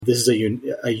This is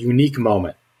a unique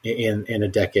moment in a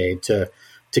decade to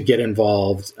get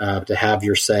involved, to have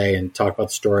your say and talk about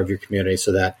the story of your community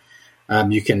so that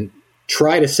you can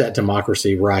try to set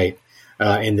democracy right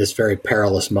in this very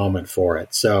perilous moment for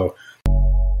it. So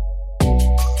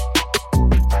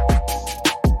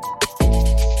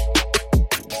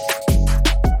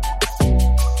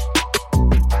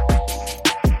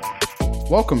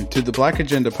welcome to the Black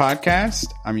Agenda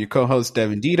Podcast. I'm your co-host,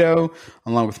 Devin Dito,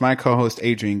 along with my co-host,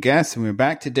 Adrian Guest. And we're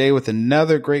back today with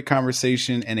another great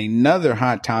conversation and another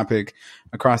hot topic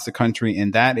across the country,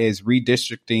 and that is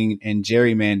redistricting and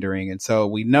gerrymandering. And so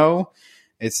we know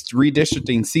it's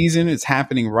redistricting season. It's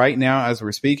happening right now as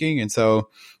we're speaking. And so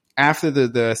after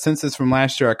the census from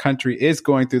last year, our country is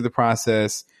going through the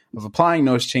process of applying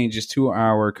those changes to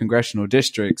our congressional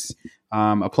districts.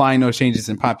 Applying those changes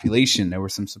in population. There were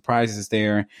some surprises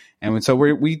there. And so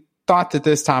we thought that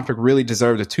this topic really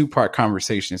deserved a two-part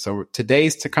conversation. So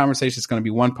today's conversation is going to be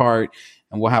one part,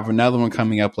 and we'll have another one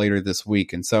coming up later this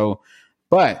week. And so,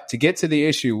 but to get to the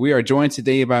issue, we are joined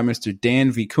today by Mr.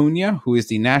 Dan Vicuña, who is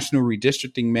the National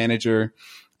Redistricting Manager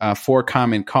for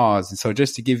Common Cause. And so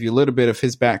just to give you a little bit of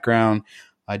his background,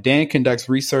 Dan conducts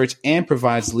research and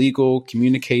provides legal,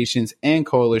 communications, and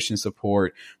coalition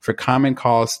support for Common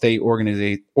Cause state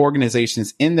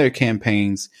organizations in their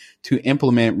campaigns to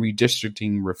implement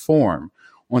redistricting reform.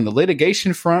 On the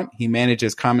litigation front, he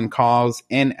manages Common Cause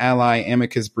and ally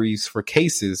amicus briefs for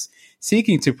cases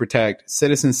seeking to protect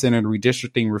citizen-centered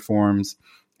redistricting reforms,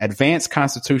 advance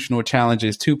constitutional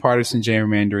challenges to partisan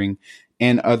gerrymandering,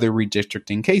 and other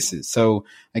redistricting cases. So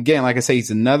again, like I say,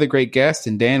 he's another great guest.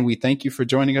 And Dan, we thank you for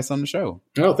joining us on the show.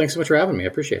 Oh, thanks so much for having me. I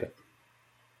appreciate it.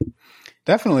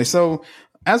 Definitely. So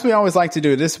as we always like to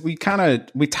do this, we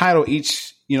title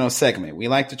each, segment. We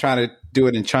like to try to do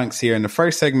it in chunks here. And the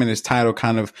first segment is titled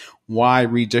kind of why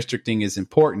redistricting is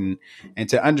important. And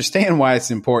to understand why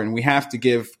it's important, we have to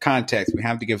give context. We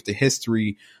have to give the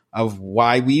history of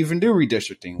why we even do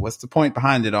redistricting. What's the point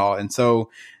behind it all? And so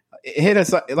it hit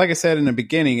us, like I said in the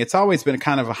beginning, it's always been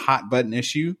kind of a hot button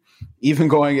issue, even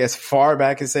going as far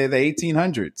back as, say, the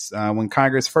 1800s, when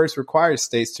Congress first required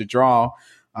states to draw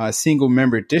single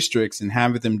member districts and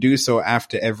have them do so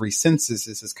after every census.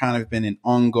 This has kind of been an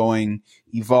ongoing,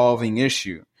 evolving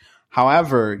issue.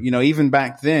 However, even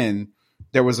back then,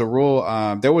 there was a rule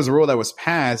that was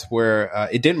passed where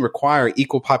it didn't require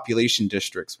equal population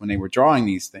districts when they were drawing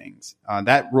these things.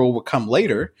 That rule would come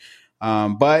later,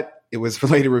 but it was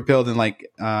later repealed in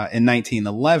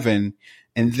 1911.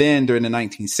 And then during the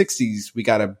 1960s, we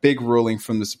got a big ruling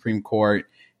from the Supreme Court,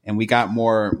 and we got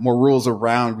more rules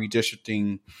around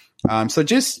redistricting. So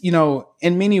just,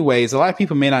 in many ways, a lot of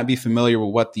people may not be familiar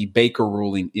with what the Baker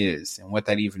ruling is and what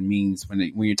that even means when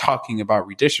you're talking about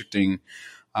redistricting.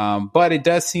 But it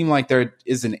does seem like there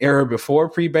is an era before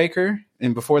pre-Baker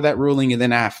and before that ruling and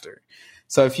then after.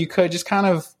 So if you could just kind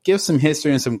of give some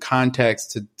history and some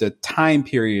context to the time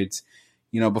periods,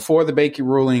 before the Baker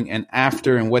ruling and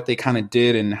after, and what they kind of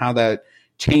did and how that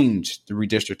changed the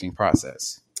redistricting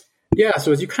process. Yeah.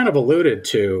 So as you kind of alluded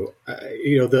to,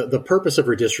 the purpose of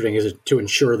redistricting is to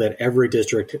ensure that every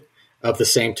district of the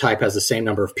same type has the same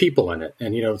number of people in it.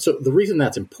 And, so the reason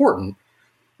that's important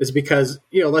is because,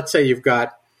 let's say you've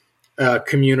got a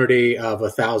community of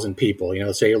 1,000 people,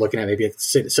 say you're looking at maybe a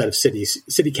set of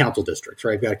city council districts,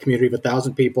 right? You've got a community of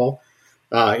 1,000 people.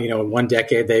 In one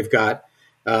decade, they've got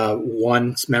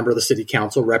one member of the city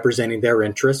council representing their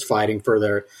interests, fighting for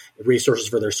their resources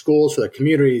for their schools, for their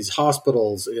communities,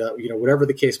 hospitals, whatever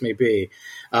the case may be.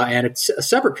 And it's a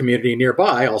separate community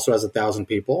nearby also has 1,000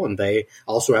 people, and they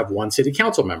also have one city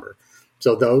council member.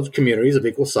 So those communities of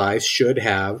equal size should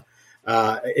have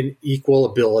an equal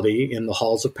ability in the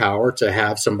halls of power to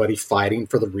have somebody fighting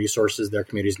for the resources their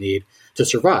communities need to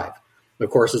survive. Of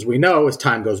course, as we know, as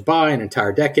time goes by, an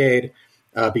entire decade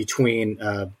between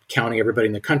counting everybody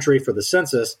in the country for the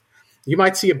census, you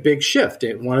might see a big shift.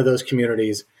 One of those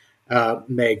communities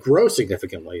may grow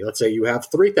significantly. Let's say you have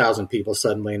 3,000 people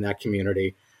suddenly in that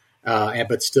community,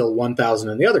 but still 1,000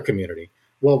 in the other community.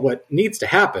 Well, what needs to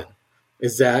happen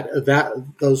is that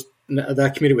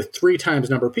community with 3 times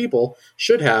number of people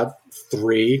should have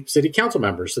 3 city council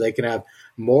members, so they can have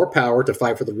more power to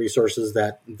fight for the resources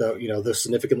that the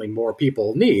significantly more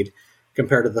people need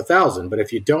compared to the 1,000. But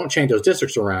if you don't change those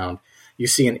districts around, you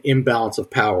see an imbalance of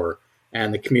power,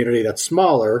 and the community that's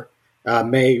smaller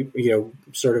may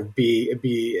sort of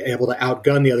be able to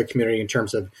outgun the other community in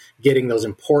terms of getting those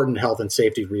important health and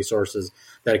safety resources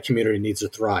that a community needs to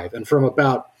thrive. And from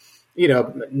about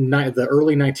the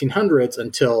early 1900s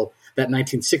until that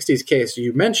 1960s case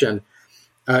you mentioned,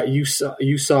 you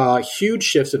saw huge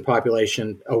shifts in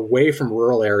population away from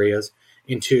rural areas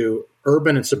into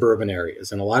urban and suburban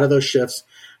areas. And a lot of those shifts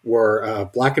were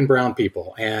black and brown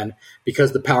people. And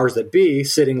because the powers that be,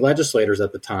 sitting legislators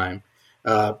at the time,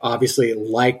 obviously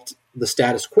liked the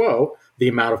status quo, the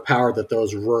amount of power that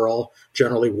those rural,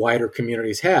 generally whiter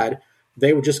communities had,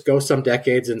 they would just go some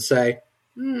decades and say,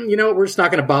 we're just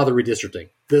not going to bother redistricting.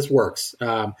 This works.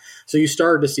 So you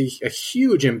started to see a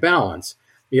huge imbalance.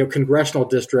 Congressional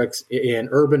districts in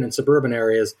urban and suburban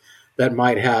areas that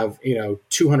might have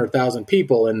 200,000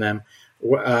 people in them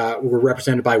were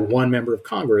represented by one member of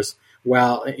Congress,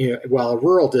 while a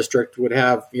rural district would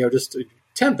have just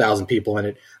 10,000 people in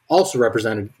it, also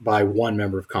represented by one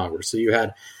member of Congress. So you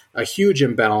had a huge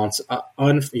imbalance,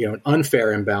 an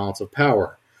unfair imbalance of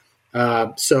power.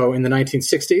 So in the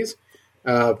 1960s,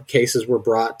 cases were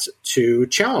brought to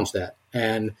challenge that,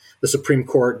 and the Supreme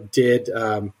Court did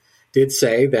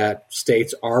say that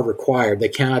states are required. They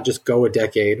cannot just go a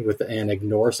decade and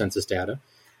ignore census data.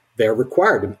 They're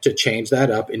required to change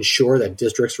that up, ensure that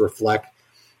districts reflect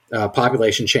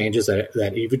population changes,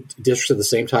 that even districts of the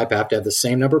same type have to have the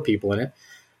same number of people in it,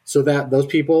 so that those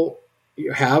people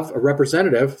have a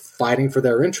representative fighting for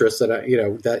their interests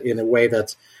that in a way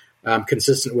that's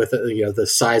consistent with the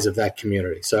size of that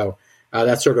community. So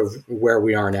that's sort of where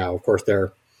we are now. Of course, there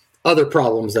are other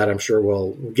problems that I'm sure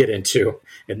we'll get into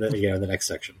in the the next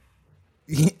section.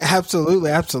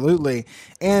 Absolutely.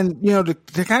 And,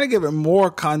 to kind of give it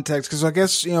more context, because I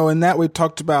guess, in that we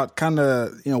talked about kind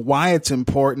of, why it's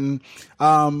important,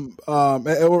 or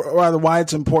rather why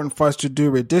it's important for us to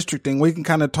do redistricting. We can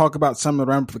kind of talk about some of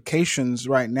the ramifications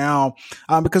right now,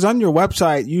 because on your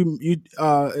website,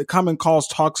 Common Cause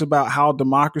talks about how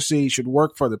democracy should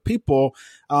work for the people,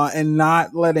 and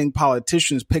not letting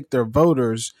politicians pick their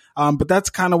voters. But that's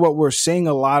kind of what we're seeing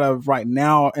a lot of right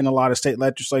now in a lot of state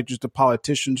legislatures, the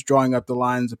politicians drawing up the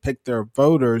lines to pick their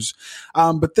voters.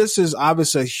 But this is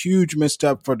obviously a huge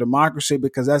misstep for democracy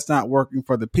because that's not working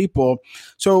for the people.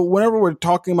 So whenever we're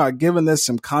talking about giving this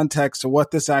some context to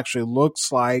what this actually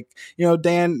looks like,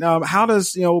 Dan, how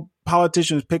does,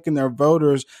 politicians picking their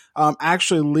voters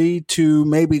actually lead to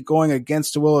maybe going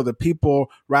against the will of the people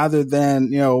rather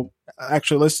than,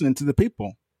 actually listening to the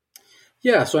people?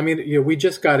 Yeah, so we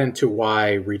just got into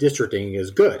why redistricting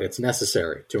is good. It's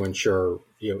necessary to ensure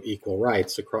equal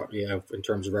rights across in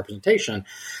terms of representation.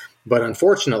 But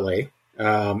unfortunately,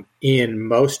 in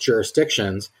most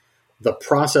jurisdictions, the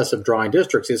process of drawing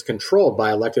districts is controlled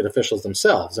by elected officials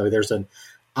themselves. There's an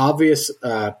obvious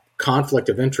conflict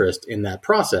of interest in that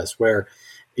process, where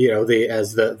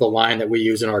the line that we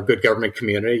use in our good government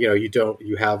community,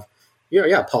 you have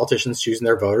politicians choosing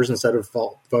their voters instead of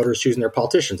voters choosing their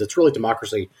politicians. It's really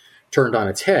democracy turned on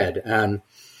its head. And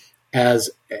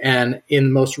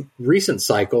in most recent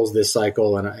cycles, this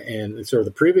cycle and sort of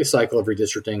the previous cycle of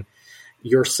redistricting,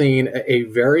 you're seeing a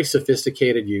very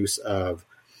sophisticated use of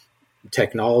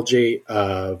technology,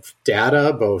 of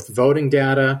data, both voting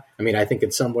data. I think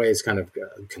in some ways kind of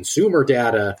consumer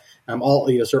data,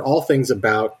 all things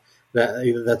about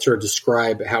that sort of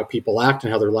describe how people act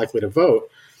and how they're likely to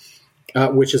vote.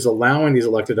 Which is allowing these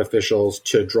elected officials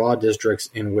to draw districts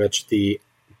in which the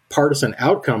partisan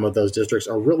outcome of those districts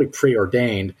are really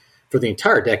preordained for the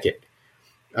entire decade,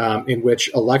 in which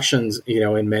elections,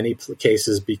 in many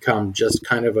cases become just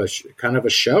kind of a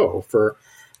show for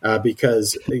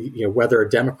because whether a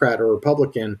Democrat or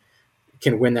Republican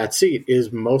can win that seat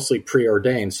is mostly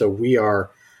preordained. So we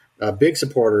are big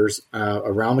supporters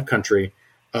around the country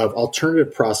of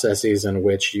alternative processes in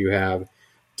which you have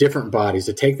different bodies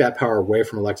to take that power away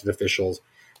from elected officials,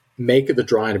 make the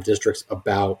drawing of districts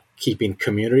about keeping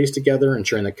communities together,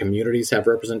 ensuring that communities have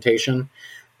representation.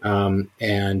 So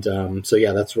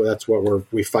that's what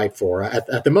we fight for.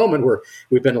 At the moment,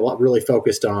 we've been really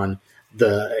focused on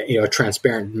the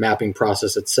transparent mapping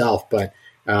process itself, but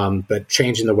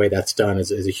changing the way that's done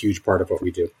is a huge part of what we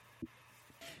do.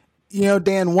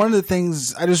 Dan, one of the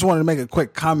things I just wanted to make a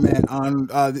quick comment on,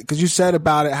 because you said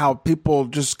about it, how people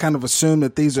just kind of assume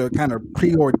that these are kind of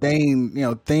preordained,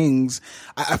 things.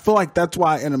 I feel like that's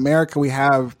why in America we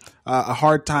have a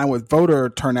hard time with voter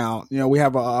turnout. We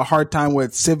have a hard time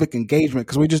with civic engagement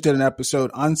because we just did an episode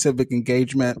on civic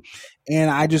engagement. And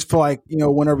I just feel like,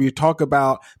 whenever you talk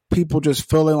about people just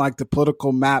feeling like the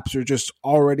political maps are just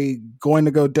already going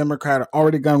to go Democrat or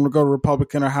already going to go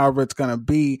Republican or however it's going to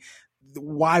be,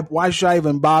 why should I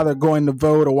even bother going to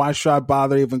vote, or why should I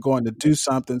bother even going to do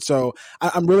something? So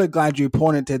I'm really glad you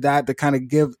pointed to that to kind of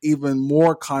give even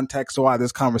more context to why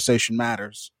this conversation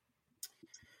matters.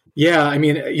 Yeah,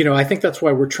 I think that's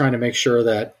why we're trying to make sure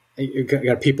that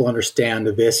people understand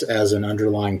this as an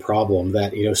underlying problem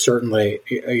that, certainly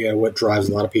what drives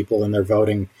a lot of people in their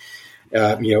voting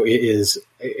it is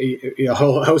a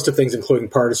whole host of things, including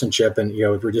partisanship, and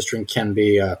redistricting can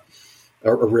be a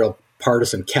real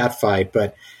partisan catfight.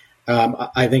 But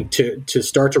I think to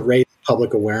start to raise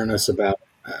public awareness about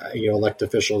elected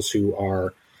officials who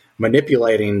are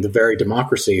manipulating the very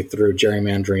democracy through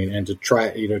gerrymandering, and to try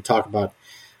talk about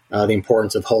the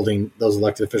importance of holding those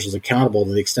elected officials accountable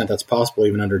to the extent that's possible,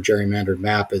 even under a gerrymandered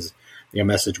map, is a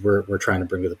message we're trying to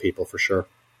bring to the people for sure.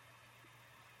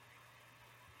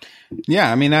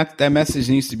 Yeah, I mean, that message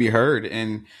needs to be heard.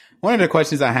 And one of the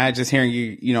questions I had just hearing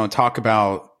you talk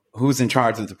about who's in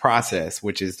charge of the process,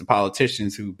 which is the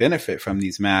politicians who benefit from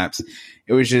these maps.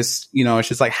 It was just, it's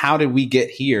just like, how did we get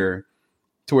here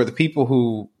to where the people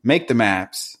who make the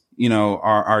maps,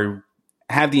 are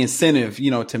have the incentive,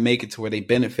 to make it to where they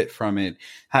benefit from it?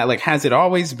 Has it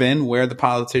always been where the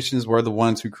politicians were the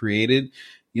ones who created,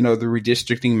 the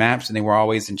redistricting maps, and they were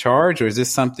always in charge? Or is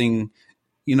this something,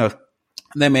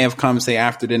 that may have come, say,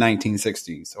 after the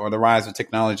 1960s, or the rise of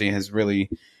technology has really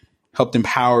helped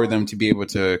empower them to be able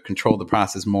to control the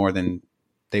process more than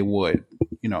they would,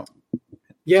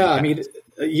 Yeah, I mean,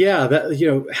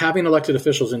 that, having elected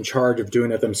officials in charge of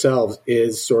doing it themselves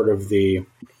is sort of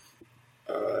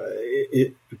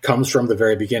it comes from the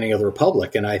very beginning of the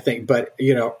Republic. And I think, but,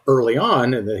 early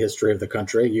on in the history of the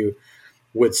country, you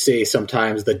would see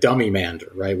sometimes the dummy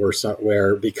mander, right?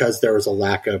 Where because there was a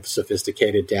lack of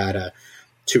sophisticated data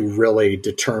to really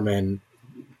determine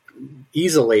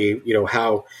easily,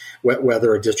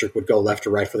 whether a district would go left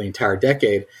or right for the entire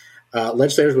decade,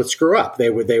 legislators would screw up. They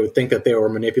would think that they were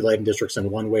manipulating districts in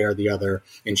one way or the other,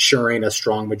 ensuring a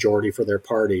strong majority for their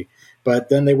party. But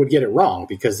then they would get it wrong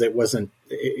because it wasn't,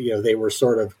 they were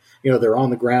sort of, they're on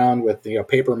the ground with,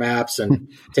 paper maps and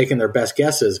taking their best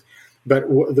guesses. But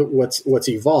what's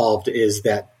evolved is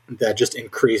that just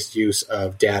increased use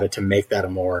of data to make that a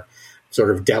more sort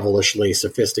of devilishly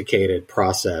sophisticated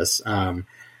process.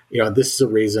 This is a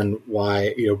reason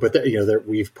why, that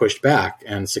we've pushed back,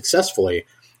 and successfully,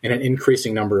 in an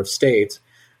increasing number of states,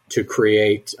 to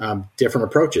create different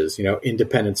approaches.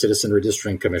 Independent citizen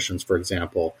redistricting commissions, for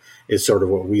example, is sort of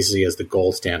what we see as the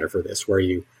gold standard for this, where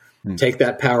you take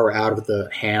that power out of the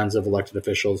hands of elected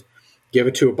officials, give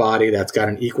it to a body that's got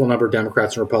an equal number of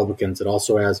Democrats and Republicans. It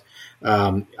also has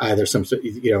either some,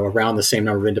 around the same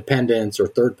number of independents or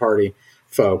third-party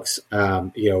folks.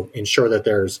 Ensure that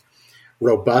there's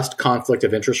robust conflict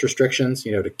of interest restrictions,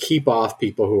 to keep off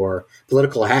people who are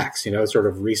political hacks, sort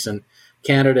of recent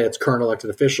candidates, current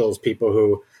elected officials, people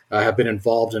who have been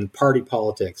involved in party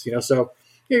politics, So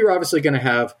you're obviously going to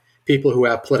have people who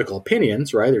have political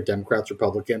opinions, right? They're Democrats,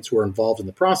 Republicans who are involved in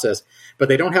the process, but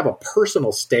they don't have a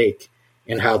personal stake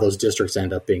in how those districts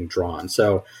end up being drawn.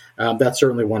 So that's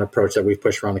certainly one approach that we've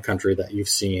pushed around the country that you've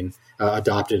seen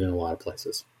adopted in a lot of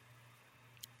places.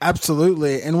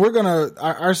 Absolutely. And we're going to,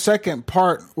 our second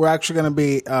part, we're actually going to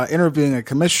be interviewing a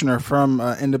commissioner from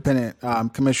independent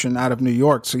commission out of New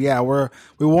York. So yeah, we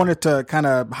wanted to kind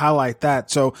of highlight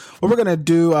that. So what we're going to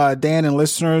do, Dan and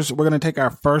listeners, we're going to take our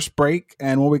first break.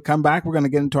 And when we come back, we're going to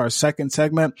get into our second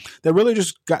segment that really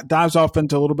just dives off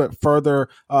into a little bit further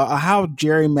how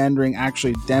gerrymandering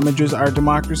actually damages our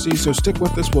democracy. So stick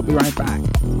with us. We'll be right back.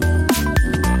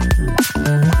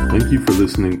 Thank you for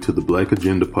listening to the Black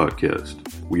Agenda Podcast.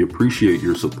 We appreciate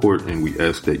your support, and we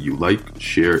ask that you like,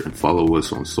 share, and follow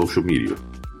us on social media.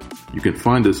 You can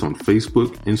find us on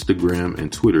Facebook, Instagram,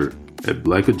 and Twitter at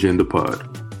Black Agenda Pod.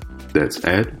 That's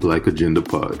at Black Agenda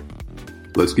Pod.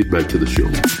 Let's get back to the show.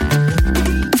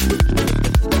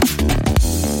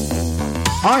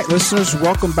 All right, listeners,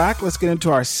 welcome back. Let's get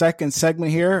into our second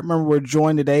segment here. Remember, we're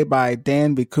joined today by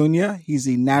Dan Vicuña. He's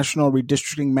the National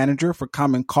Redistricting Manager for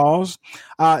Common Cause.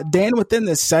 Dan, within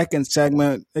this second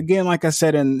segment, again, like I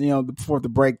said, before the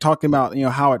break, talking about,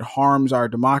 how it harms our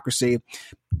democracy.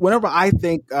 Whenever I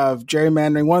think of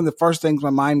gerrymandering, one of the first things my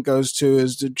mind goes to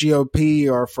is the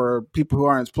GOP, or for people who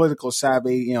aren't as political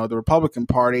savvy, the Republican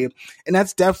Party. And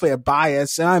that's definitely a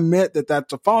bias. And I admit that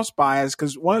that's a false bias,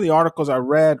 because one of the articles I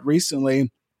read recently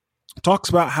talks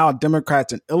about how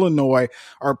Democrats in Illinois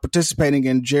are participating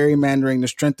in gerrymandering to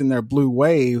strengthen their blue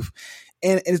wave.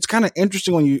 And it's kind of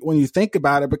interesting when you think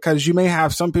about it, because you may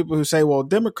have some people who say, well,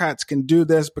 Democrats can do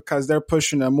this because they're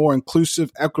pushing a more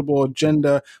inclusive, equitable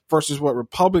agenda versus what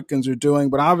Republicans are doing.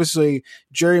 But obviously,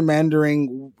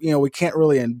 gerrymandering, we can't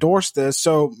really endorse this.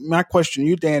 So my question to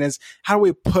you, Dan, is how do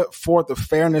we put forth the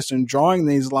fairness in drawing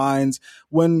these lines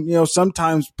when,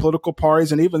 sometimes political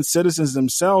parties and even citizens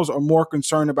themselves are more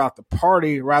concerned about the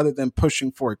party rather than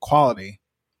pushing for equality?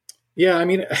 Yeah, I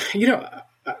mean,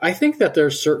 I think that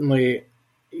there's certainly,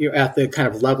 at the kind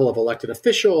of level of elected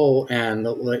official and,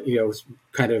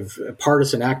 kind of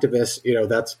partisan activists,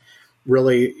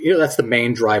 really, that's the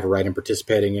main driver, right, in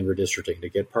participating in redistricting, to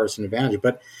get partisan advantage.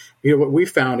 But, what we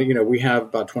found, we have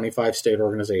about 25 state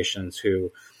organizations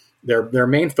who their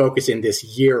main focus in this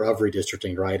year of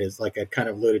redistricting, right, is like I kind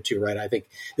of alluded to, right? I think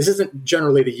this isn't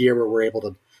generally the year where we're able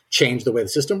to change the way the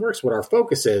system works. What our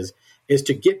focus is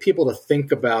to get people to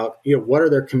think about, what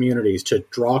are their communities, to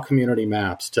draw community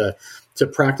maps, to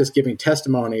practice giving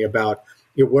testimony about,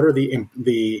 what are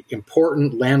the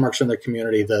important landmarks in their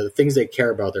community, the things they care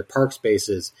about, their park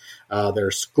spaces, their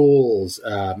schools,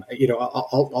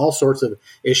 all sorts of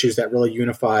issues that really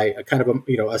unify a kind of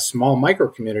a small micro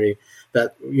community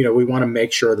that, we want to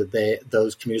make sure that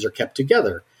those communities are kept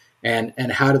together. And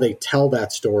how do they tell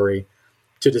that story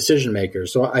to decision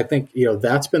makers? So I think,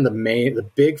 that's been the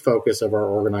big focus of our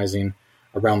organizing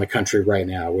around the country right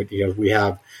now. We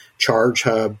have Charge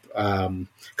Hub,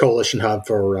 Coalition Hub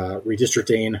for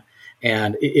redistricting,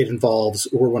 and it involves,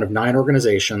 we're one of 9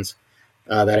 organizations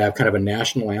that have kind of a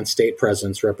national and state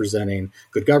presence representing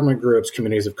good government groups,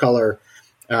 communities of color,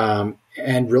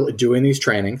 and really doing these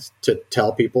trainings to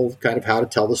tell people kind of how to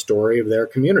tell the story of their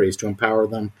communities, to empower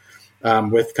them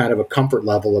with kind of a comfort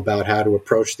level about how to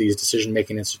approach these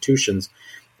decision-making institutions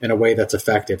in a way that's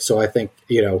effective. So I think,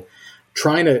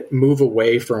 trying to move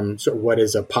away from sort of what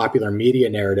is a popular media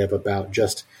narrative about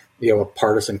just, a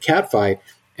partisan catfight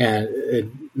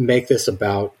and make this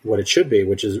about what it should be,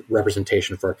 which is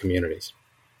representation for our communities.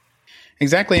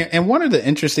 Exactly. And one of the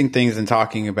interesting things in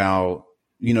talking about,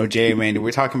 gerrymandering,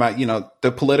 we're talking about,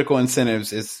 the political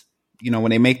incentives is, when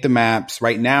they make the maps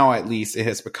right now, at least it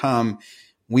has become,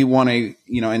 we want to,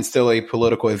 instill a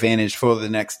political advantage for the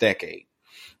next decade.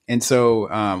 And so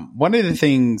one of the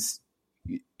things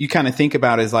you kind of think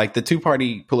about is like the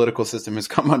 2-party political system has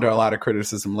come under a lot of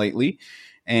criticism lately.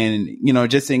 And,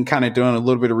 just in kind of doing a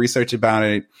little bit of research about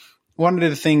it, one of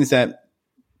the things that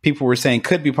people were saying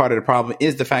could be part of the problem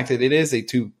is the fact that it is a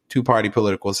two-party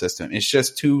political system. It's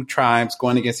just 2 tribes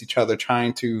going against each other,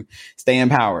 trying to stay in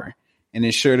power and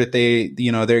ensure that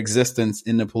their existence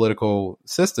in the political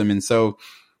system. And so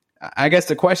I guess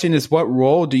the question is, what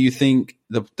role do you think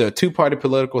the 2-party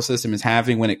political system is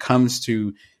having when it comes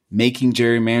to making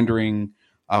gerrymandering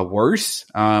worse?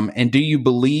 And do you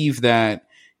believe that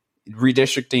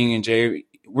redistricting and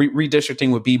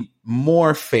redistricting would be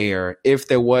more fair if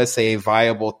there was, say, a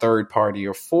viable 3rd party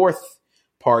or 4th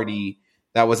party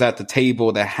that was at the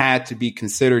table that had to be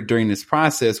considered during this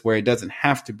process, where it doesn't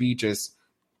have to be just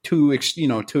two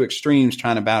extremes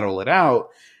trying to battle it out?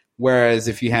 Whereas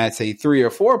if you had, say, 3 or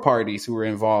 4 parties who were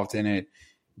involved in it,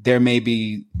 there may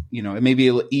be, it may be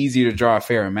a little easier to draw a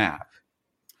fairer map.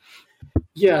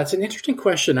 Yeah, it's an interesting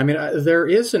question. I mean, there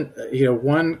isn't,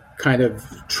 one kind of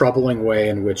troubling way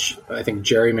in which I think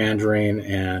gerrymandering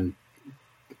and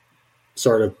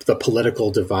sort of the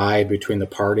political divide between the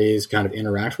parties kind of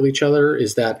interact with each other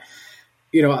is that,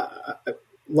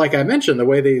 like I mentioned, the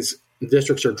way these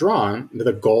districts are drawn,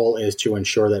 the goal is to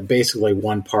ensure that basically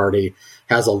one party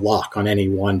has a lock on any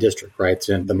one district, right?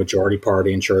 And the majority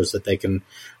party ensures that they can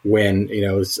win,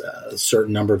 a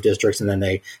certain number of districts, and then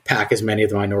they pack as many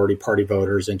of the minority party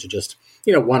voters into just,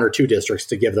 1 or 2 districts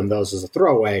to give them those as a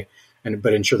throwaway,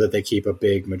 but ensure that they keep a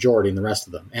big majority in the rest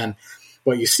of them. And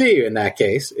what you see in that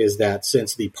case is that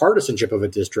since the partisanship of a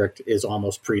district is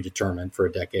almost predetermined for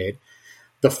a decade,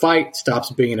 the fight stops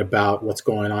being about what's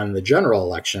going on in the general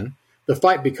election. The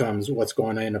fight becomes what's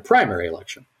going on in a primary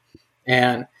election.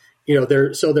 And,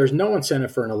 there's no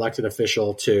incentive for an elected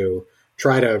official to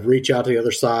try to reach out to the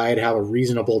other side, have a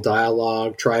reasonable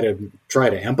dialogue, try to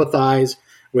empathize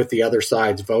with the other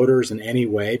side's voters in any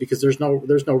way, because there's no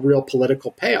real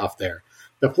political payoff there.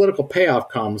 The political payoff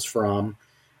comes from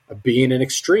being an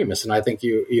extremist. And I think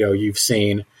you've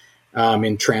seen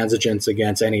intransigence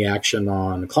against any action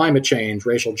on climate change,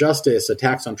 racial justice,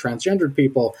 attacks on transgendered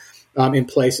people,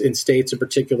 in states in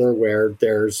particular where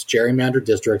there's gerrymandered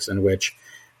districts in which,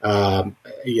 the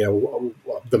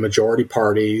majority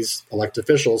parties, elected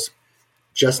officials,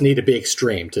 just need to be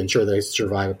extreme to ensure they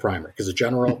survive a primary, because the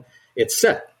general, it's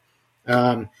set.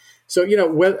 How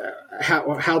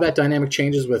that dynamic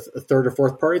changes with a 3rd or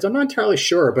 4th parties, I'm not entirely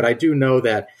sure, but I do know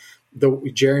that the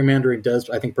gerrymandering does,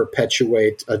 I think,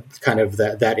 perpetuate a kind of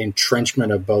that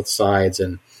entrenchment of both sides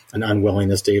and an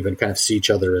unwillingness to even kind of see each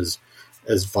other as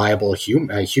viable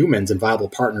humans and viable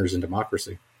partners in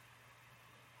democracy.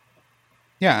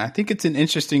 Yeah, I think it's an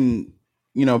interesting,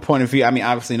 point of view. I mean,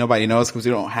 obviously nobody knows because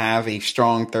we don't have a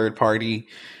strong 3rd party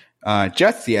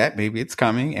just yet. Maybe it's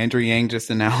coming. Andrew Yang just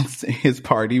announced his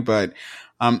party, but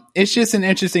it's just an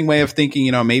interesting way of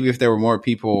thinking, maybe if there were more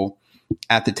people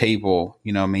at the table,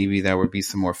 maybe there would be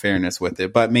some more fairness with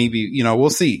it. But maybe, we'll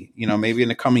see. Maybe in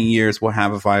the coming years we'll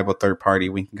have a viable third party.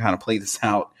 We can kind of play this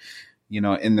out,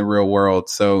 in the real world.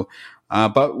 So,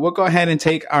 but we'll go ahead and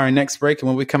take our next break. And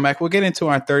when we come back, we'll get into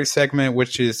our third segment,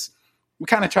 which is we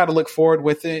kind of try to look forward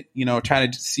with it, try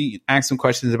to ask some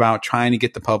questions about trying to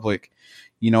get the public,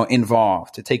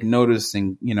 involved, to take notice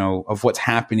and, of what's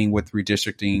happening with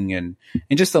redistricting and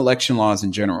just election laws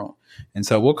in general. And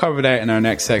so we'll cover that in our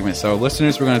next segment. So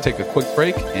listeners, we're going to take a quick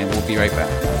break and we'll be right back.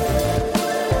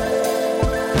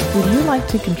 Would you like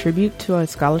to contribute to our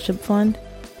scholarship fund?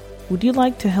 Would you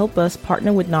like to help us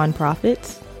partner with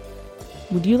nonprofits?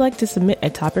 Would you like to submit a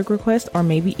topic request or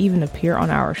maybe even appear on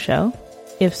our show?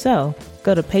 If so,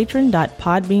 go to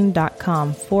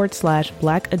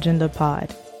patron.podbean.com/Black Agenda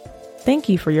Pod. Thank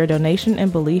you for your donation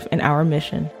and belief in our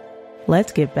mission.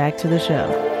 Let's get back to the show.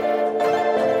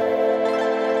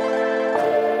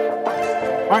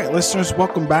 All right, listeners,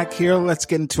 welcome back here. Let's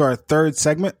get into our third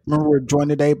segment. Remember, we're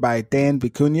joined today by Dan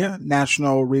Vicuña,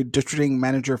 National Redistricting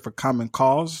Manager for Common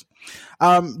Cause.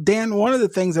 Dan, one of the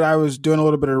things that I was doing a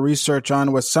little bit of research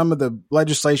on was some of the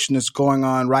legislation that's going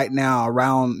on right now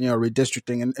around,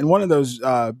 redistricting. And one of those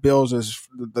bills is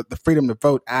the Freedom to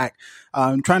Vote Act.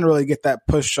 I'm trying to really get that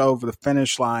pushed over the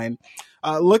finish line.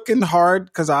 Looking hard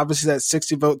because obviously that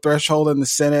 60 vote threshold in the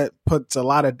Senate puts a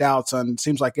lot of doubts on,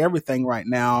 seems like everything right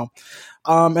now.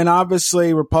 And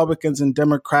obviously Republicans and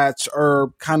Democrats are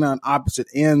kind of on opposite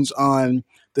ends on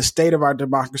the state of our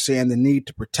democracy and the need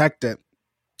to protect it.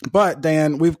 But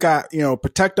Dan, we've got,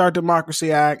 Protect Our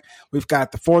Democracy Act. We've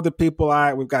got the For the People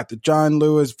Act. We've got the John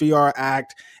Lewis VR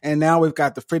Act. And now we've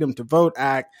got the Freedom to Vote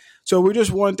Act. So we just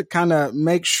wanted to kind of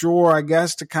make sure, I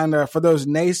guess, for those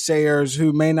naysayers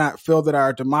who may not feel that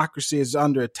our democracy is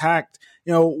under attack,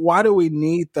 why do we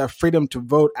need the Freedom to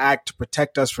Vote Act to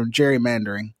protect us from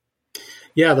gerrymandering?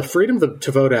 Yeah, the Freedom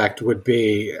to Vote Act would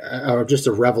be just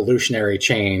a revolutionary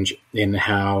change in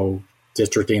how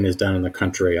districting is done in the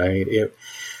country.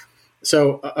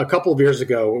 So a couple of years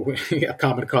ago,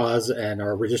 Common Cause and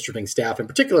our redistricting staff in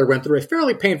particular went through a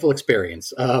fairly painful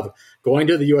experience of going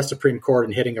to the U.S. Supreme Court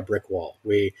and hitting a brick wall.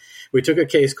 We took a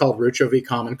case called Rucho v.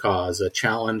 Common Cause, a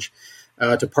challenge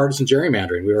to partisan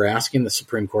gerrymandering. We were asking the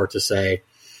Supreme Court to say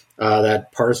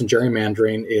that partisan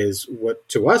gerrymandering is what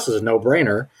to us is a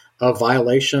no-brainer, a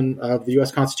violation of the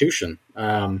U.S. Constitution.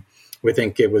 We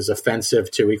think it was offensive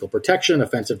to equal protection,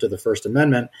 offensive to the First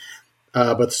Amendment.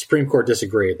 But the Supreme Court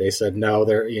disagreed. They said no.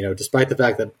 Despite the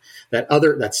fact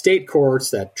that state courts,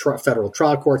 that federal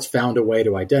trial courts found a way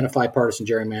to identify partisan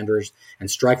gerrymanders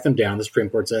and strike them down, the Supreme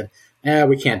Court said,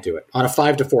 we can't do it on a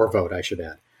 5-4 vote. I should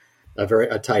add,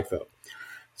 a tight vote.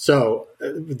 So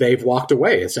they've walked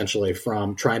away essentially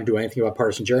from trying to do anything about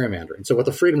partisan gerrymandering. So what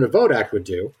the Freedom to Vote Act would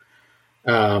do,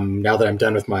 now that I'm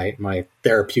done with my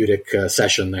therapeutic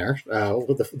session there,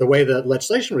 the way the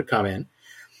legislation would come in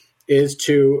is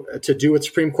to do what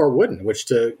Supreme Court wouldn't, which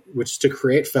to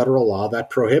create federal law that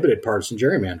prohibited partisan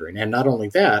gerrymandering. And not only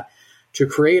that, to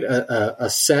create a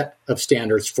set of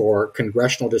standards for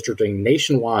congressional districting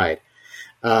nationwide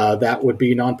that would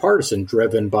be nonpartisan,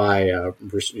 driven by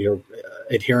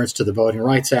adherence to the Voting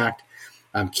Rights Act,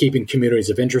 keeping communities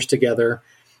of interest together.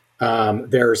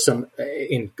 There are some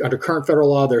under current federal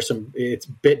law. It's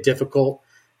a bit difficult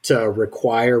to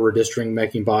require redistricting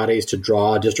making bodies to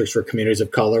draw districts for communities of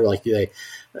color. Like they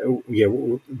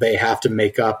have to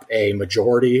make up a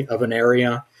majority of an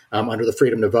area. Under the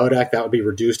Freedom to Vote Act, that would be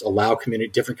reduced, allow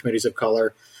different communities of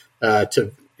color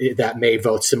that may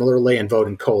vote similarly and vote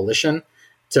in coalition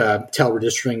to tell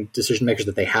redistricting decision makers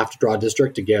that they have to draw a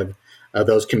district to give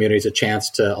those communities a chance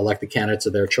to elect the candidates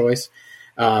of their choice.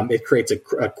 It creates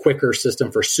a quicker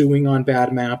system for suing on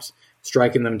bad maps,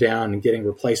 striking them down and getting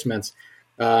replacements.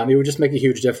 It would just make a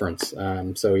huge difference.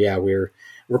 So yeah, we're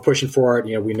pushing for it.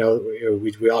 We know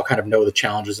we all kind of know the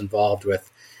challenges involved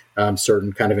with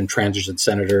certain kind of intransigent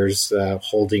senators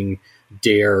holding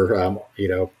dear,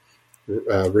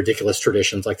 ridiculous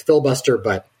traditions like the filibuster,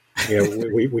 but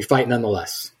we fight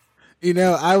nonetheless.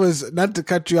 I was, not to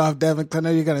cut you off, Devin, because I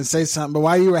know you're going to say something, but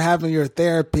while you were having your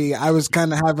therapy, I was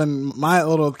kind of having my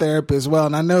little therapy as well.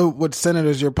 And I know what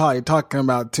senators you're probably talking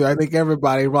about too. I think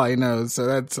everybody probably knows. So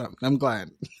that's something. I'm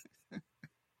glad.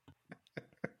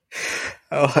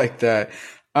 I like that.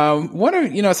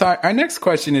 So our next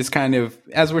question is kind of,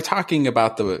 as we're talking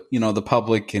about the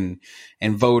public and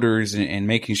voters and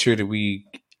making sure that we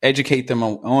educate them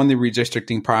on the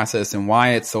redistricting process and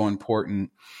why it's so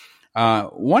important.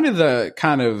 One of the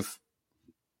kind of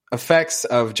effects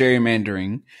of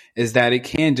gerrymandering is that it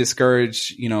can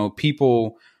discourage,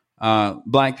 people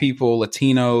Black people,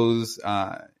 Latinos,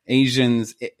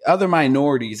 Asians, other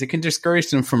minorities, it can discourage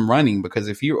them from running, because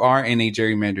if you are in a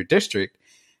gerrymandered district,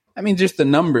 I mean, just the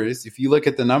numbers, if you look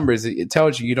at the numbers, it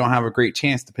tells you don't have a great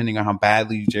chance depending on how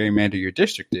badly you gerrymander your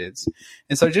district is.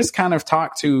 And so just kind of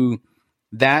talk to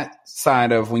that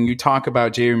side of, when you talk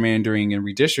about gerrymandering and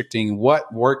redistricting,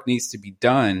 what work needs to be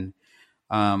done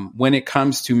when it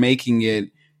comes to making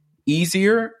it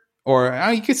easier, or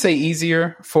you could say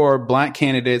easier, for Black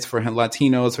candidates, for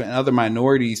Latinos, for other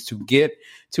minorities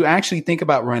to actually think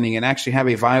about running and actually have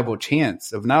a viable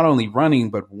chance of not only running,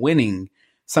 but winning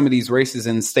some of these races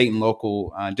in state and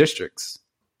local districts.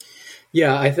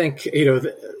 Yeah, I think,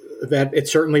 that it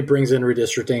certainly brings in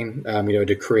redistricting,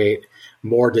 to create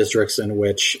more districts in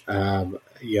which,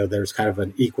 there's kind of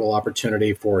an equal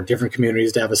opportunity for different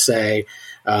communities to have a say,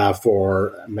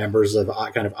 for members of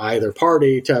kind of either major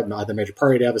party to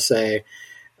have a say.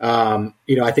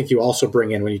 I think you also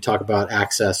bring in, when you talk about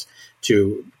access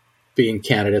to being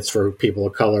candidates for people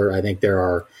of color, I think there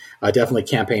are definitely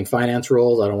campaign finance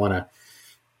rules. I don't want to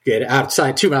get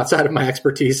outside of my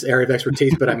area of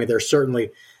expertise, but I mean, there's certainly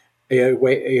a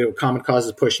way, Common Cause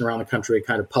is pushing around the country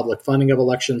kind of public funding of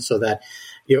elections, so that,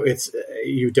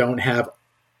 you don't have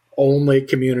only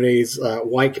communities,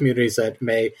 white communities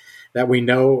that we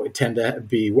know tend to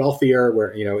be wealthier,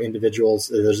 where, individuals,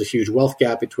 there's a huge wealth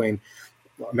gap between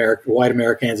white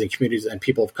Americans and communities and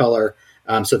people of color.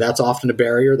 So that's often a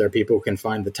barrier. There are people who can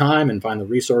find the time and find the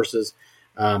resources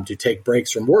to take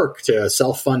breaks from work to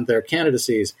self-fund their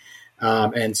candidacies.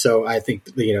 And so I think,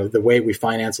 the way we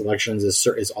finance elections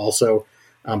is also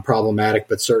problematic,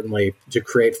 but certainly to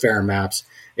create fair maps,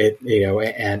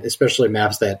 and especially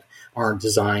maps that aren't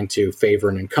designed to favor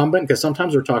an incumbent, because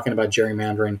sometimes we're talking about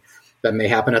gerrymandering that may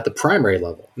happen at the primary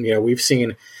level. We've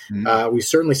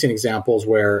certainly seen examples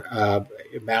where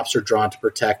maps are drawn to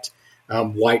protect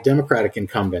white Democratic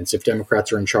incumbents, if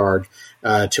Democrats are in charge,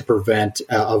 to prevent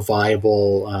a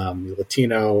viable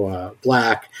Latino,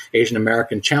 Black, Asian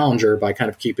American challenger, by kind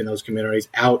of keeping those communities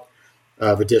out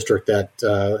of a district that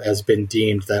has been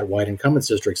deemed that white incumbents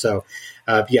district. So,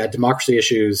 democracy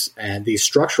issues and these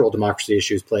structural democracy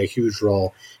issues play a huge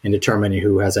role in determining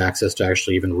who has access to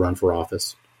actually even run for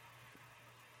office.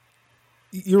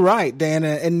 You're right, Dan,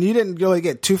 and you didn't really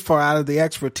get too far out of the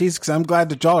expertise, because I'm glad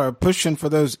that y'all are pushing for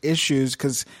those issues,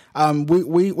 because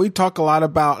we talk a lot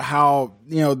about how,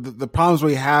 the problems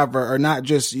we have are not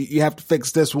just you have to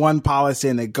fix this one policy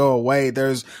and they go away.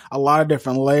 There's a lot of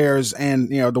different layers, and,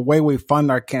 the way we fund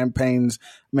our campaigns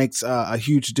makes a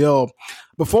huge deal.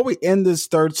 Before we end this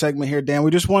third segment here, Dan,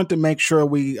 we just wanted to make sure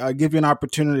we give you an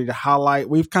opportunity to highlight.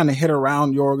 We've kind of hit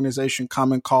around your organization,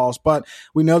 Common Cause, but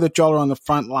we know that y'all are on the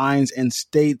front lines in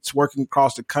states working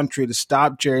across the country to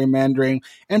stop gerrymandering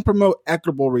and promote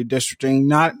equitable redistricting,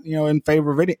 not, in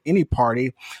favor of any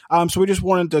party. So we just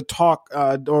wanted to talk,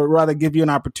 or rather give you an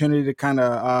opportunity to kind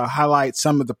of highlight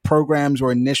some of the programs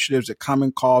or initiatives that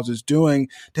Common Cause is doing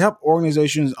to help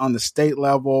organizations on the state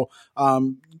level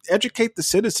educate the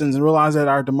citizens and realize that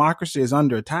our democracy is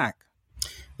under attack.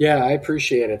 Yeah, I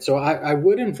appreciate it. So I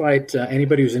would invite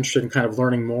anybody who's interested in kind of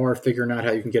learning more, figuring out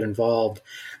how you can get involved.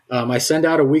 I send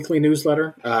out a weekly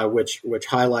newsletter, which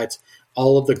highlights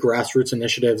all of the grassroots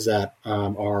initiatives that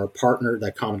are partnered,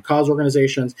 that Common Cause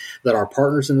organizations, that are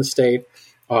partners in the state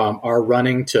are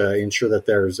running to ensure that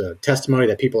there's a testimony,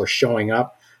 that people are showing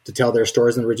up to tell their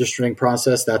stories in the redistricting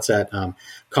process. That's at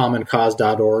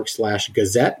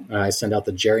commoncause.org/Gazette. I send out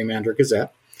the Gerrymander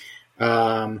Gazette.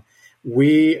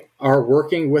 We are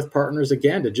working with partners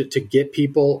again to get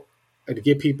people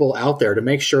out there, to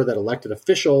make sure that elected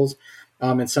officials,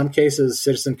 in some cases,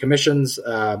 citizen commissions,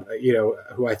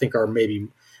 who I think are maybe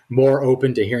more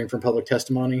open to hearing from public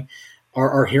testimony,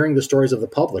 are hearing the stories of the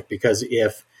public. Because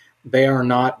if they are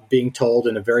not being told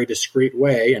in a very discreet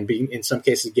way, and being, in some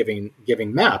cases, giving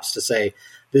maps to say,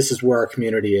 this is where our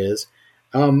community is,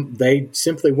 they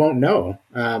simply won't know.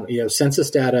 Census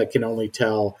data can only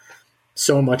tell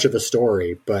so much of a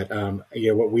story, but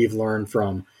what we've learned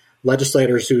from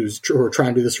legislators who are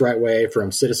trying to do this the right way,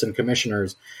 from citizen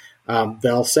commissioners,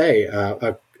 they'll say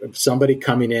somebody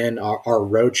coming in our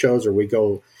road shows, or we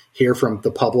go hear from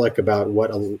the public about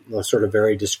what a sort of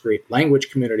very discrete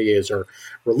language community is, or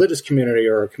religious community,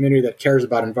 or a community that cares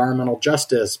about environmental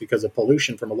justice because of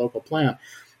pollution from a local plant.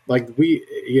 Like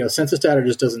census data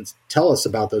just doesn't tell us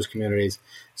about those communities.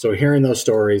 So hearing those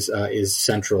stories is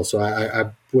central. So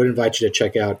I would invite you to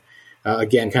check out,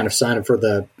 again, kind of sign up for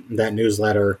that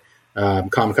newsletter,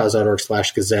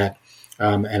 commoncause.org/Gazette,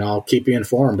 and I'll keep you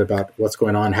informed about what's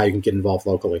going on, how you can get involved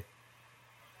locally.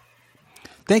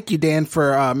 Thank you, Dan,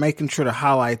 for making sure to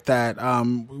highlight that.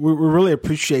 We really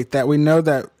appreciate that. We know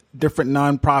that different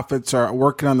nonprofits are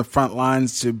working on the front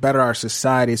lines to better our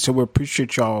society. So we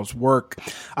appreciate y'all's work.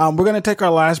 We're going to take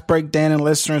our last break, Dan and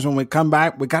listeners. When we come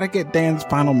back, we got to get Dan's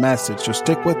final message. So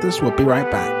stick with us. We'll be right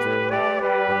back.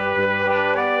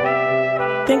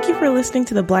 Thank you for listening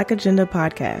to the Black Agenda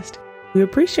podcast. We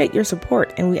appreciate your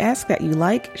support and we ask that you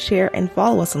like, share, and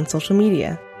follow us on social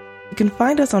media. You can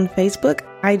find us on Facebook,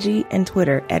 IG, and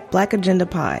Twitter at Black Agenda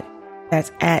Pod.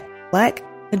 That's at Black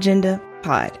Agenda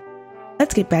Pod.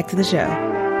 Let's get back to the show.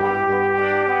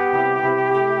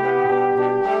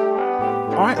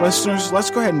 All right, listeners, let's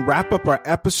go ahead and wrap up our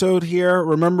episode here.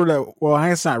 Remember that, well, I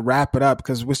guess not wrap it up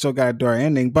because we still got to do our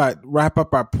ending, but wrap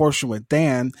up our portion with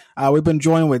Dan. We've been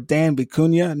joined with Dan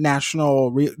Vicuña,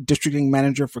 National Redistricting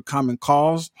Manager for Common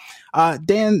Cause.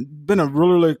 Dan, been a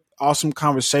really awesome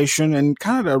conversation, and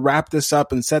kind of to wrap this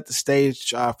up and set the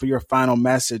stage for your final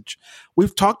message.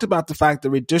 We've talked about the fact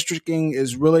that redistricting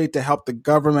is really to help the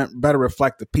government better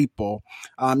reflect the people.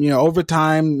 Over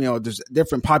time, there's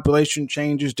different population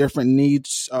changes, different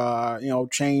needs,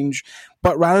 change.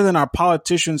 But rather than our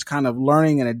politicians kind of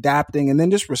learning and adapting and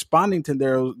then just responding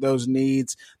to those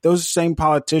needs, those same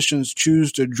politicians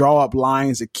choose to draw up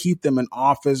lines that keep them in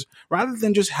office rather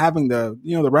than just having the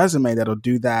resume that'll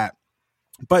do that.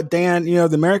 But Dan,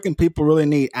 the American people really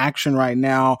need action right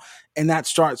now. And that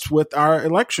starts with our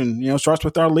election, starts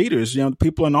with our leaders, the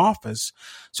people in office.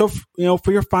 So,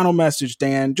 for your final message,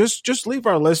 Dan, just leave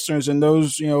our listeners and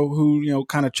those, who,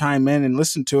 kind of chime in and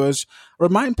listen to us,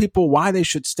 remind people why they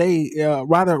should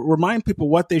remind people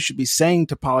what they should be saying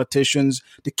to politicians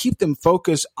to keep them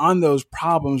focused on those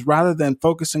problems rather than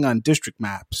focusing on district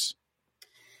maps.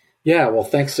 Yeah, well,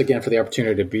 thanks again for the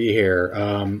opportunity to be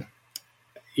here.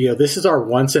 This is our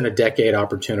once in a decade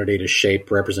opportunity to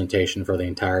shape representation for the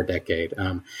entire decade.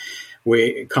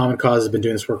 Common Cause has been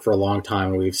doing this work for a long time,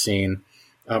 and we've seen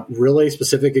really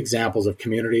specific examples of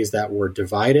communities that were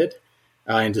divided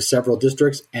into several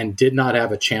districts and did not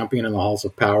have a champion in the halls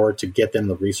of power to get them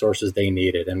the resources they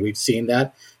needed. And we've seen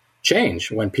that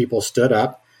change when people stood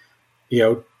up,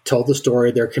 told the story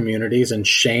of their communities and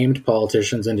shamed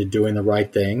politicians into doing the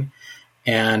right thing.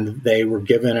 And they were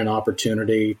given an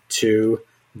opportunity to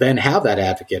then have that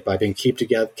advocate by being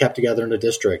kept together in a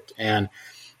district. And,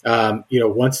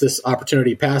 once this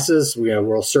opportunity passes,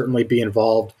 we'll certainly be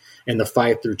involved in the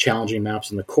fight through challenging maps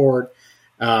in the court.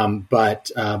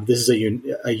 But this is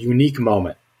a unique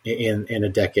moment in a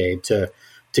decade to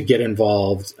get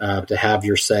involved, to have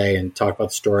your say and talk about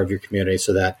the story of your community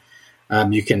so that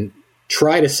you can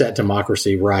try to set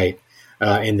democracy right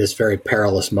in this very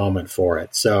perilous moment for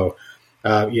it. So,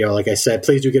 like I said,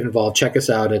 please do get involved. Check us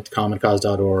out at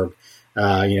commoncause.org.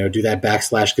 Do that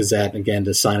 /Gazette again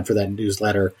to sign up for that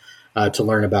newsletter to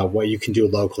learn about what you can do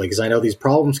locally. Because I know these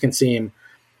problems can seem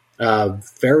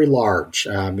very large,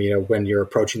 when you're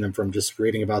approaching them from just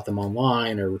reading about them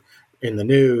online or in the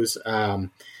news.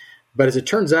 But as it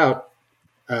turns out,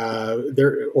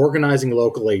 organizing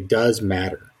locally does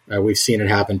matter. We've seen it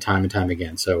happen time and time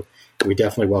again. So we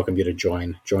definitely welcome you to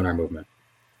join our movement.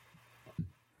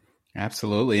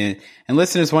 Absolutely. And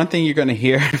listeners, one thing you're going to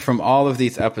hear from all of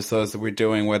these episodes that we're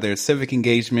doing, whether it's civic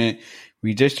engagement,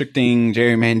 redistricting,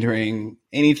 gerrymandering,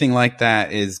 anything like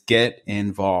that, is get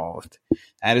involved.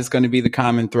 That is going to be the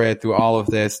common thread through all of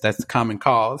this. That's the common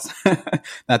cause.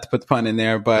 Not to put the pun in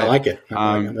there, but I like it.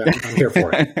 I'm here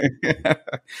for it.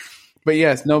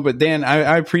 But Dan,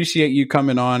 I appreciate you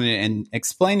coming on and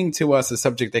explaining to us a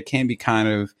subject that can be kind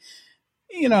of,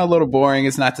 a little boring.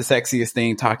 It's not the sexiest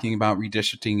thing talking about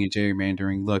redistricting and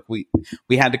gerrymandering. Look, we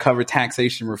had to cover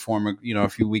taxation reform, a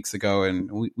few weeks ago,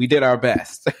 and we did our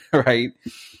best, right?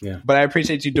 Yeah. But I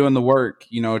appreciate you doing the work,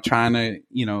 trying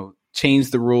to,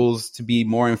 change the rules to be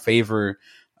more in favor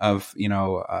of,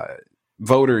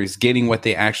 voters getting what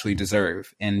they actually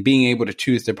deserve and being able to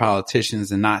choose their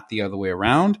politicians and not the other way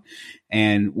around.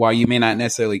 And while you may not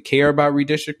necessarily care about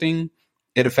redistricting,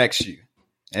 it affects you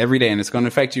every day, and it's going to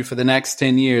affect you for the next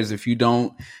 10 years if you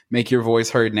don't make your voice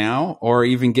heard now, or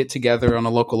even get together on a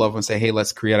local level and say, hey,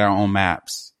 let's create our own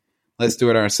maps. Let's do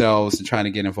it ourselves and try to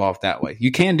get involved that way.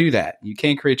 You can do that. You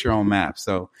can create your own map.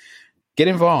 So get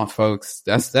involved, folks.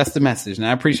 That's the message. And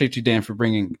I appreciate you, Dan, for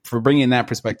bringing that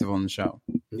perspective on the show.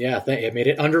 Yeah,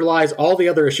 it underlies all the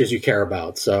other issues you care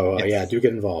about. So yes. Do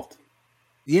get involved.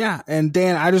 Yeah. And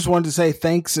Dan, I just wanted to say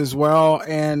thanks as well.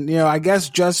 And, I guess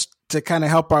just to kind of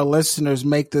help our listeners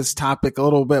make this topic a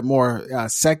little bit more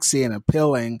sexy and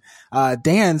appealing,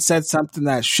 Dan said something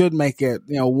that should make it,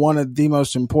 one of the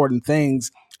most important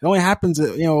things. It only happens,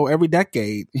 every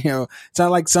decade. It's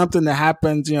not like something that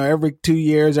happens, every 2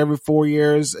 years, every 4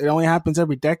 years. It only happens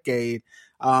every decade.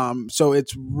 So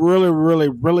it's really, really,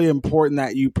 really important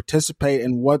that you participate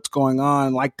in what's going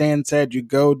on. Like Dan said, you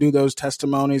go do those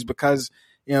testimonies because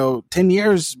 10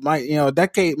 years might, a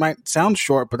decade might sound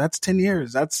short, but that's 10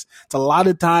 years. It's a lot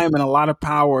of time and a lot of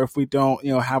power if we don't,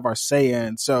 have our say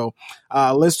in. So,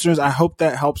 listeners, I hope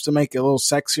that helps to make it a little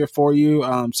sexier for you,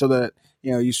 so that,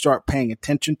 you start paying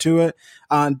attention to it.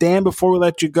 Dan, before we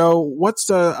let you go, what's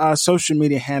the social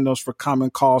media handles for Common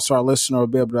Cause so our listener will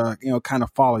be able to, kind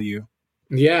of follow you?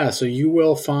 Yeah, so you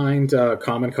will find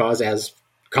Common Cause as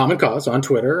Common Cause on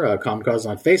Twitter, Common Cause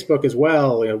on Facebook as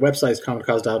well. Website is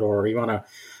commoncause.org. You want to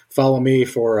follow me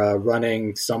for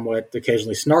running somewhat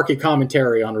occasionally snarky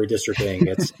commentary on redistricting.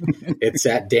 It's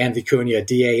at Dan Vicuna,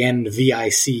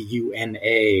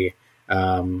 DANVICUNA.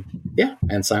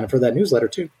 And sign up for that newsletter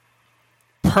too.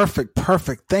 Perfect.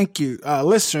 Thank you.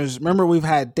 Listeners, remember we've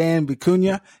had Dan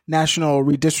Vicuna, National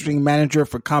Redistricting Manager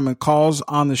for Common Cause,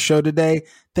 on the show today.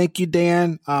 Thank you,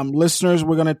 Dan. Listeners,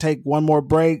 we're going to take one more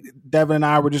break. Devin and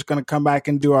I, we're just going to come back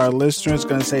and do our listeners.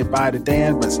 Going to say bye to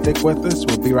Dan, but stick with us.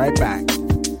 We'll be right back.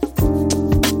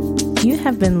 You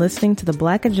have been listening to the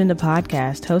Black Agenda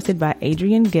podcast hosted by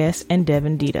Adrian Guess and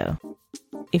Devin Dito.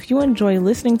 If you enjoy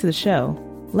listening to the show,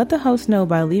 let the host know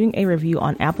by leaving a review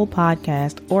on Apple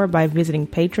Podcast or by visiting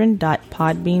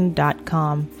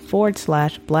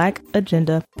patron.podbean.com/Black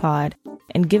Agenda Pod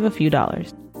and give a few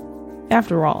dollars.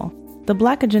 After all, the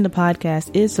Black Agenda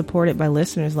Podcast is supported by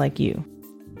listeners like you.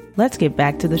 Let's get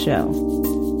back to the show.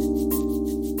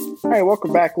 All right,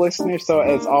 welcome back, listeners. So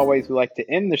as always, we like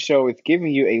to end the show with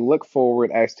giving you a look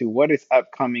forward as to what is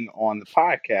upcoming on the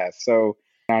podcast. So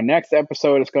our next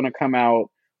episode is going to come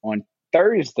out on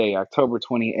Thursday, October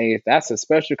 28th. That's a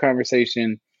special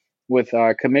conversation with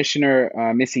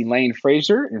Commissioner Miss Elaine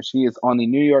Frazier, and she is on the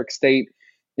New York State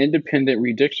Independent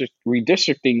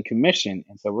Redistricting Commission.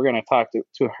 And so we're going to talk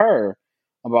to her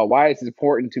about why it's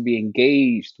important to be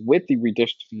engaged with the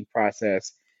redistricting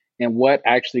process and what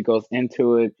actually goes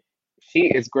into it. She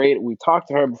is great. We talked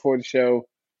to her before the show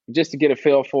just to get a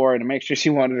feel for her and to make sure she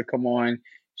wanted to come on.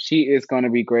 She is going to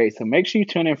be great. So make sure you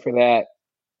tune in for that.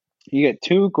 You get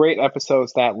 2 great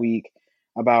episodes that week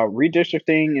about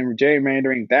redistricting and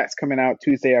gerrymandering. That's coming out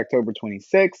Tuesday, October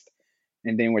 26th.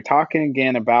 And then we're talking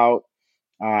again about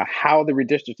how the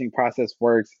redistricting process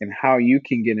works and how you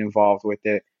can get involved with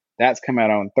it. That's coming out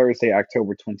on Thursday,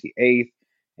 October 28th.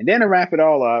 And then to wrap it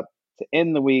all up, to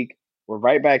end the week, we're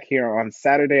right back here on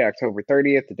Saturday, October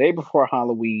 30th, the day before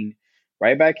Halloween.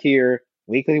 Right back here,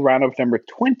 weekly roundup number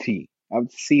 20 of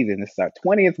the season. This is our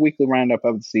 20th weekly roundup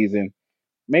of the season.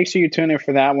 Make sure you tune in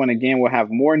for that one. Again, we'll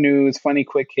have more news, funny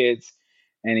quick hits,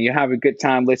 and you'll have a good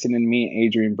time listening to me and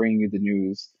Adrian bring you the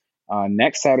news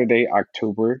next Saturday,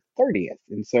 October 30th.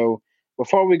 And so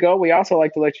before we go, we also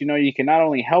like to let you know you can not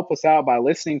only help us out by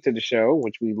listening to the show,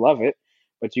 which we love it,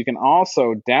 but you can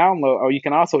also download, or you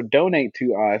can also donate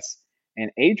to us. And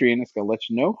Adrian is going to let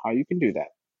you know how you can do that.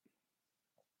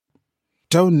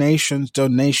 Donations. I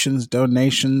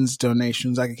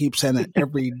can keep saying that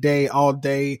every day, all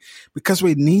day, because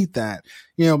we need that.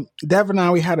 Dev and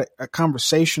I, we had a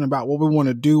conversation about what we want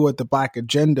to do with the Black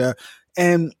Agenda.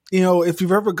 And, if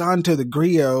you've ever gone to the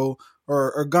Griot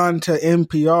or gone to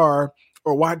NPR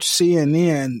or watched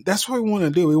CNN, that's what we want to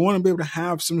do. We want to be able to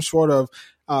have some sort of,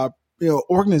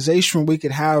 organization where we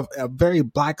could have a very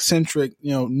Black centric,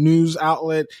 news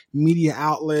outlet, media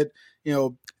outlet,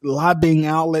 lobbying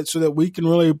outlet, so that we can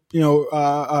really,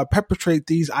 perpetrate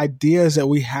these ideas that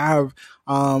we have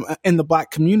in the Black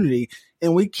community.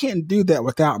 And we can't do that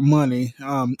without money.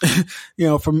 From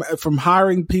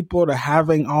hiring people to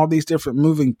having all these different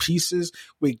moving pieces,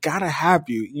 we gotta have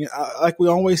you. Like we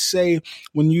always say,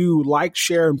 when you like,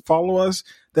 share, and follow us,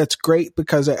 that's great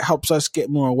because it helps us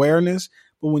get more awareness.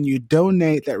 But when you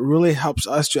donate, that really helps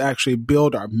us to actually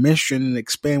build our mission and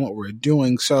expand what we're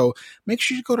doing. So make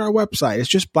sure you go to our website. It's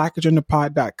just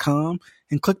blackagendapod.com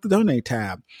and click the donate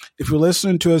tab. If you're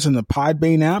listening to us in the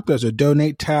Podbean app, there's a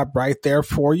donate tab right there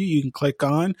for you. You can click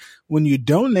on. When you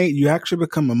donate, you actually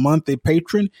become a monthly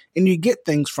patron and you get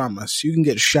things from us. You can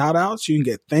get shout outs. You can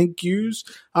get thank yous.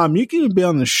 You can even be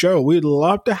on the show. We'd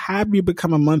love to have you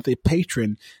become a monthly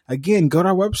patron. Again, go to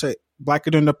our website,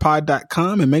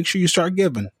 blackagendapod.com, and make sure you start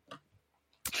giving.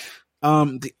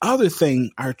 The other thing,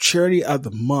 our charity of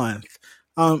the month,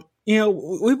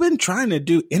 we've been trying to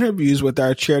do interviews with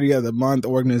our charity of the month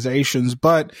organizations,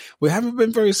 but we haven't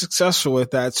been very successful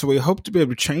with that. So we hope to be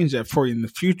able to change that for you in the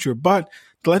future. But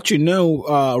to let you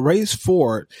know, Raise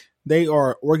Forward, they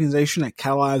are an organization that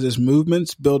catalyzes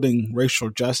movements building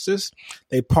racial justice.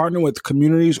 They partner with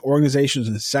communities, organizations,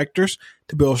 and sectors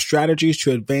to build strategies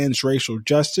to advance racial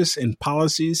justice in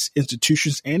policies,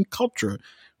 institutions, and culture.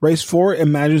 Race Forward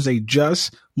imagines a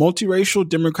just, multiracial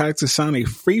democratic society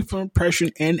free from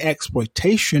oppression and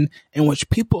exploitation in which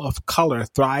people of color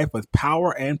thrive with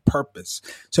power and purpose.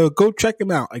 So go check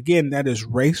them out. Again, that is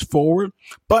Race Forward.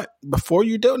 But before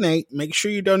you donate, make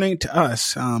sure you donate to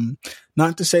us.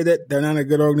 Not to say that they're not a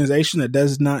good organization that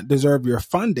does not deserve your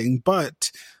funding,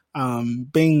 but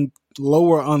being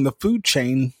lower on the food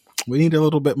chain, we need a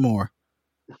little bit more.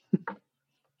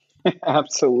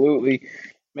 Absolutely.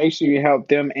 Make sure you help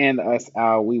them and us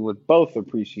out. We would both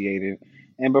appreciate it.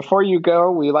 And before you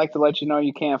go, we like to let you know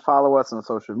you can't follow us on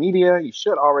social media. You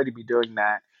should already be doing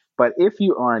that. But if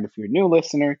you aren't, if you're a new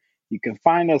listener, you can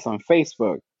find us on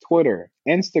Facebook, Twitter,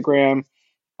 Instagram.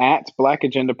 At Black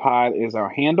Agenda Pod is our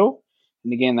handle.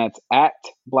 And again, that's at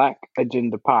Black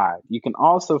Agenda Pod. You can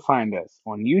also find us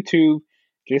on YouTube.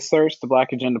 Just search the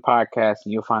Black Agenda Podcast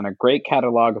and you'll find a great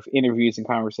catalog of interviews and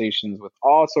conversations with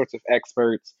all sorts of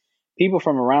experts, people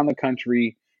from around the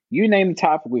country. You name the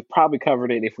topic, we've probably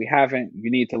covered it. If we haven't, you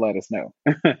need to let us know.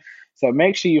 So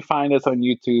make sure you find us on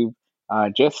YouTube.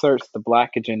 Just search the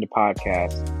Black Agenda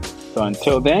Podcast. So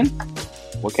until then,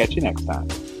 we'll catch you next time.